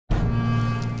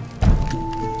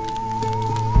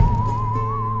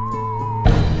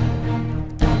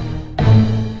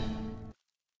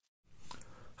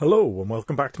Hello and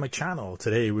welcome back to my channel.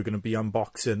 Today we're going to be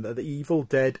unboxing the Evil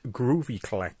Dead Groovy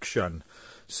Collection.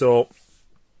 So,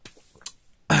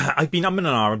 I've been umming and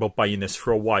ahhing about buying this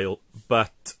for a while,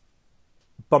 but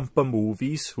Bumper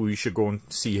Movies, who you should go and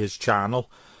see his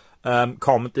channel,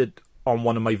 commented on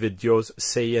one of my videos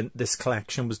saying this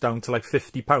collection was down to like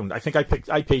 £50. I think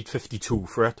I paid 52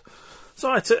 for it.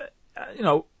 So it's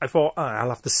I thought I'll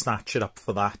have to snatch it up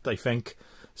for that, I think.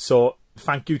 So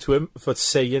thank you to him for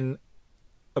saying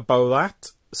about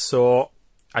that. So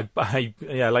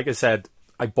yeah, like I said,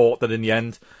 I bought it in the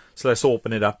end. So let's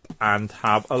open it up and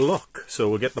have a look. So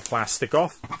we'll get the plastic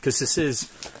off, because this is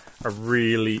a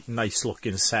really nice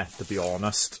looking set, to be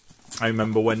honest. I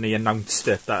remember when they announced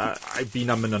it, I've been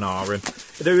umming and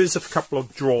ahhing. There is a couple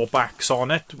of drawbacks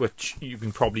on it, which you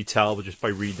can probably tell just by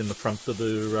reading the front of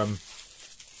the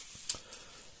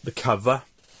cover.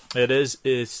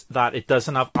 Is that it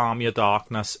doesn't have Army of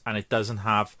Darkness, and it doesn't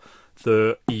have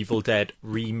the Evil Dead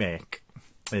remake.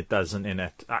 It doesn't in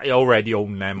it. I already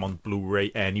own them on Blu-ray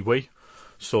anyway,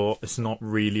 so it's not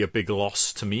really a big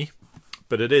loss to me.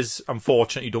 But it is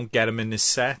unfortunate you don't get them in this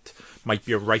set. Might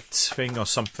be a rights thing or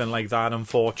something like that,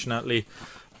 unfortunately.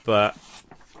 But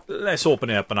let's open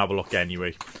it up and have a look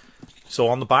anyway. So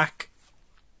on the back,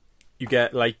 you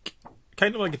get like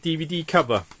kind of like a DVD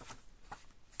cover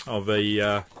of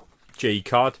a J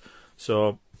card.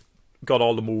 So got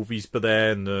all the movies but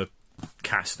there, and the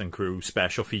cast and crew,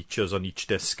 special features on each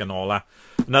disc and all that.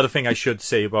 Another thing I should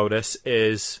say about this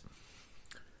is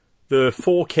the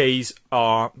 4Ks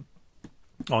are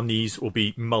on these will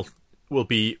be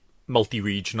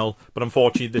multi-regional, but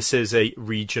unfortunately this is a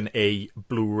Region A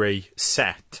Blu-ray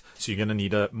set, so you're going to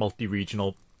need a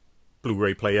multi-regional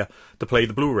Blu-ray player to play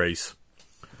the Blu-rays.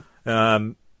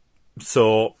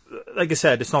 So like I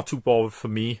said, it's not too bothered for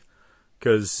me,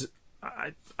 because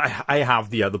I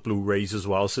have the other Blu-rays as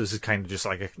well, so this is kind of just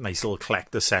like a nice little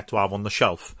collector set to have on the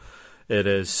shelf. It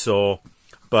is. So,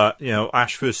 but you know,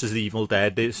 Ash vs. the Evil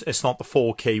Dead, it's not the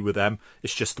 4K with them,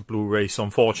 it's just the Blu-ray. So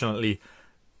unfortunately,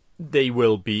 they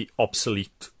will be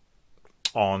obsolete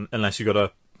unless you got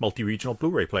a multi-regional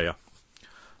Blu-ray player.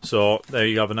 So there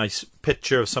you have a nice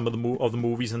picture of some of the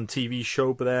movies and TV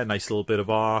show, but there, nice little bit of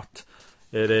art.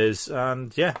 It is,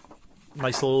 and yeah,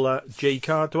 nice little J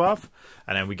card to have.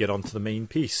 And then we get on to the main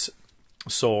piece.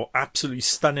 So absolutely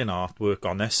stunning artwork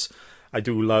on this. I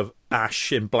do love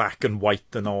Ash in black and white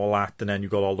and all that, and then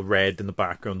you've got all the red in the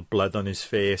background, blood on his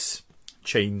face,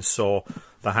 chainsaw,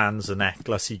 the hands, the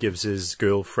necklace he gives his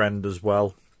girlfriend as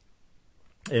well.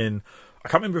 I can't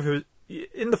remember if it was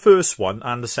in the first one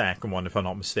and the second one, if I'm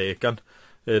not mistaken.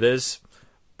 It is.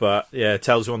 But yeah, it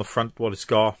tells you on the front what it's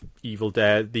got. Evil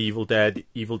Dead, Evil Dead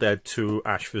 2,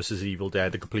 Ash vs. Evil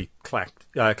Dead, the complete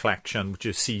collection, which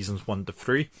is seasons 1 to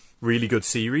 3. Really good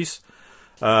series.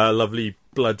 Lovely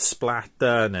blood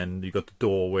splatter, and then you got the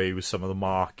doorway with some of the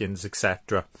markings,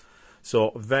 etc.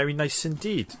 So very nice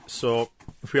indeed. So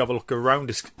if we have a look around,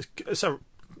 it's kind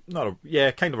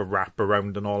of a wrap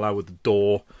around and all that with the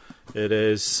door. It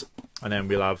is, and then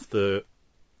we'll have the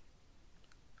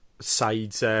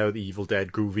sides there, the Evil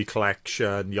Dead Groovy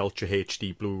Collection, the Ultra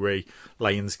HD Blu-ray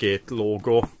Lionsgate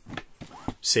logo.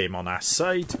 Same on that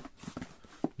side.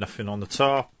 Nothing on the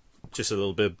top. Just a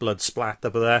little bit of blood splatter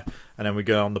over there. And then we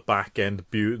go on the back end,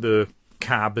 the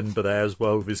cabin over there as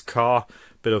well with his car.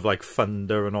 Bit of like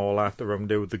thunder and all that around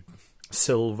there with the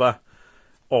silver.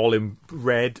 All in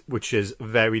red, which is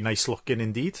very nice looking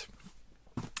indeed.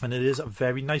 And it is a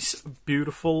very nice,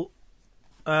 beautiful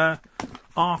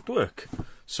artwork.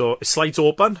 So it slides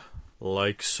open,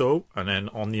 like so, and then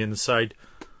on the inside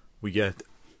we get,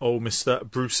 Mr.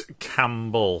 Bruce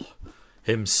Campbell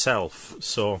himself.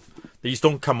 So these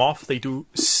don't come off, they do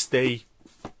stay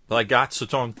like that, so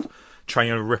don't try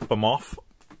and rip them off.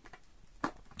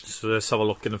 So let's have a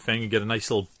look in the thing. You get a nice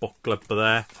little booklet for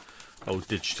there.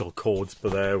 Digital codes for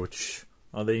there, which,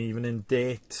 are they even in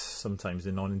date? Sometimes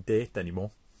they're not in date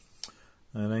anymore.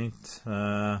 Alright,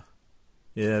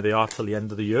 yeah, they are till the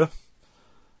end of the year.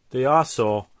 They are,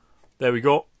 so there we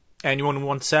go. Anyone who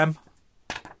wants them,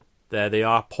 there they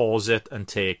are. Pause it and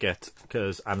take it,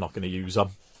 because I'm not going to use them.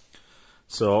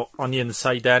 So on the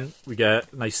inside then, we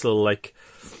get a nice little, like,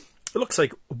 it looks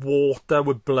like water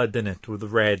with blood in it, with the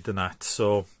red and that.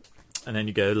 So, and then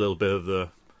you get a little bit of the,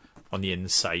 on the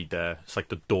inside there, it's like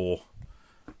the door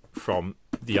from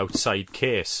the outside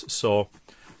case. So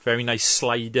very nice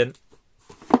sliding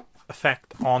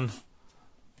effect on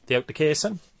the outer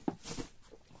casing.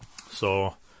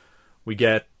 So we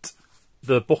get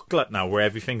the booklet now where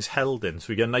everything's held in. So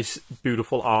we get a nice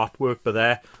beautiful artwork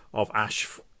there of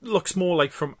Ash. Looks more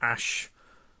like from Ash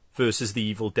versus the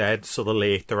Evil Dead, so the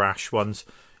later Ash ones.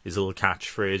 his little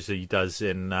catchphrase that he does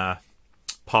in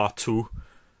part 2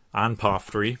 and part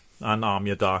 3 and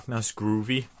Army of Darkness.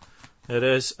 Groovy it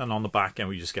is. And on the back end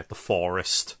we just get the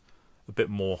forest a bit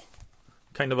more,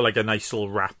 kind of like a nice little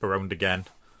wrap around again.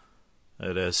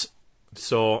 It is.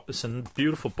 So it's a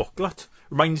beautiful booklet.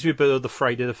 Reminds me a bit of the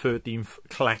Friday the 13th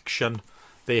collection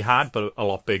they had, but a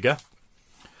lot bigger.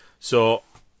 So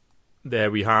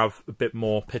there we have a bit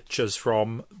more pictures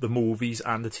from the movies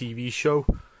and the TV show.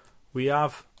 We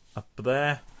have up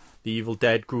there the Evil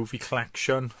Dead Groovy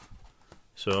Collection.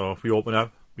 So if we open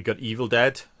up, we got Evil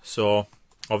Dead. So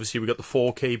obviously we got the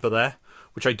 4K there,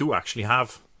 which I do actually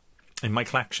have in my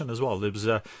collection as well. There was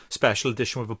a special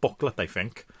edition with a booklet, I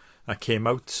think, that came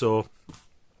out. So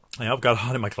I have got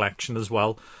that in my collection as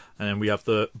well. And then we have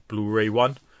the Blu-ray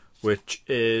one, which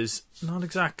is not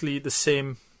exactly the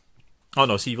same. Oh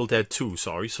no, it's Evil Dead 2,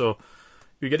 sorry. So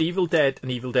you get Evil Dead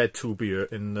and Evil Dead 2 here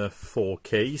in the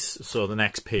 4Ks. So the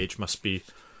next page must be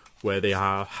where they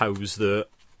house the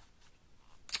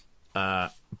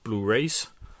Blu-rays.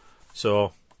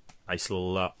 So nice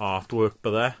little artwork by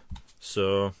there.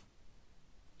 So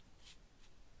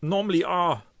normally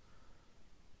our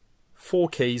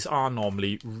 4Ks are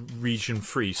normally region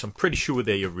free, so I'm pretty sure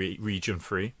they are region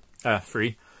free.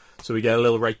 So we get a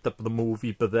little write-up of the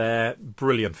movie, but there,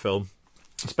 brilliant film,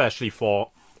 especially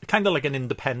for kind of like an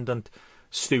independent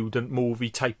student movie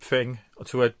type thing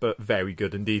to it, but very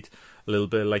good indeed. A little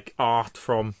bit like art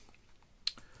from,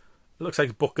 it looks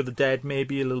like Book of the Dead,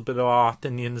 maybe a little bit of art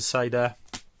in the inside there.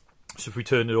 So if we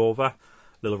turn it over, a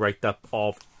little write-up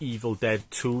of Evil Dead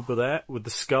 2 but there with the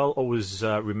skull. Always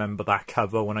remember that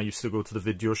cover when I used to go to the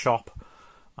video shop.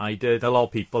 I did. A lot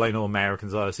of people, I know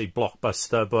Americans say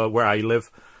Blockbuster, but where I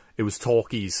live it was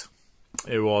Talkies.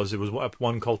 It was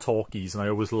one called Talkies, and I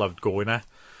always loved going there.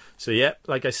 So yeah,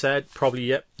 like I said,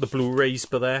 probably the Blu-rays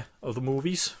but there of the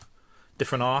movies.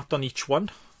 Different art on each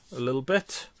one a little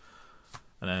bit,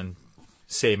 and then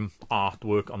same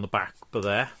artwork on the back but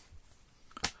there.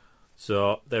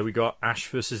 So there we got Ash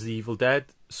vs. the Evil Dead.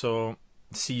 So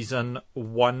season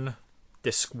 1,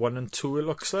 disc 1 and 2 it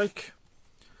looks like.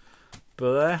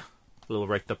 But there, a little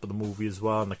write-up of the movie as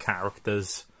well, and the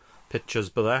characters, pictures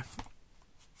but there.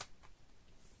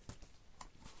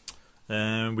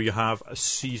 And we have a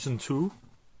season 2,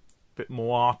 bit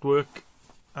more artwork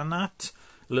and that.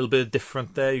 A little bit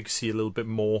different there, you can see a little bit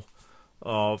more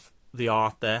of the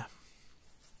art there.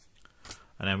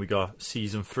 And then we got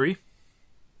season 3.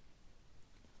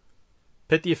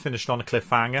 Pity it finished on a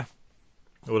cliffhanger.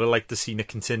 I would have liked to see it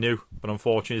continue, but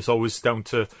unfortunately it's always down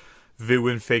to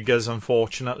viewing figures,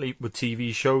 unfortunately, with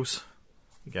TV shows.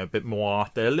 You get a bit more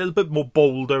art there, a little bit more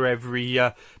bolder every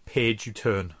page you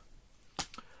turn.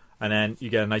 And then you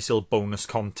get a nice little bonus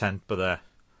content by there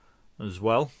as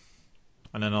well.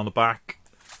 And then on the back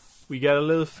we get a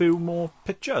little few more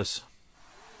pictures.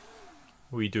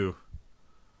 We do.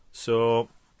 So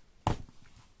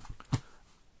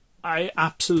I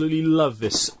absolutely love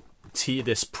this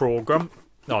program.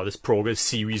 No, this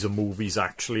series of movies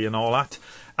actually, and all that.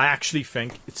 I actually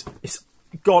think it's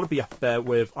got to be up there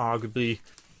with arguably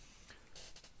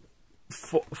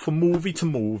for movie to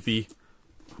movie.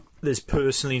 There's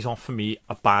personally not for me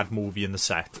a bad movie in the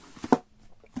set.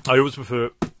 I always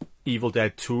prefer Evil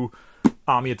Dead 2.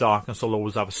 Army of Darkness will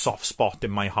always have a soft spot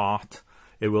in my heart.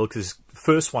 It will, because the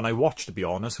first one I watched, to be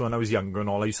honest, when I was younger and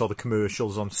all, I saw the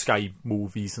commercials on Sky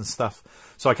Movies and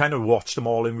stuff. So I kind of watched them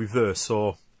all in reverse.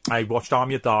 So I watched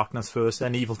Army of Darkness first,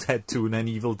 then Evil Dead 2, and then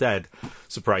Evil Dead,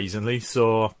 surprisingly.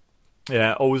 So,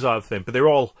 yeah, always have them. But they're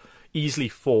all easily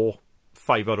 4,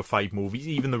 5 out of 5 movies.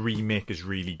 Even the remake is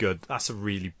really good. That's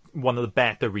one of the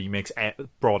better remakes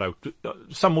brought out.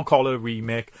 Some will call it a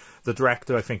remake. The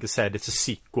director, I think, has said it's a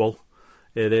sequel.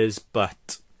 It is,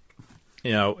 but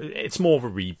you know, it's more of a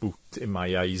reboot in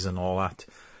my eyes and all that.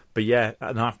 But yeah,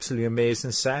 an absolutely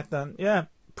amazing set, and yeah,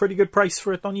 pretty good price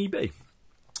for it on eBay.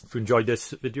 If you enjoyed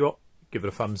this video, give it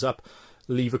a thumbs up,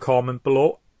 leave a comment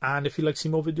below, and if you'd like to see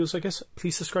more videos like this,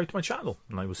 please subscribe to my channel,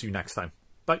 and I will see you next time.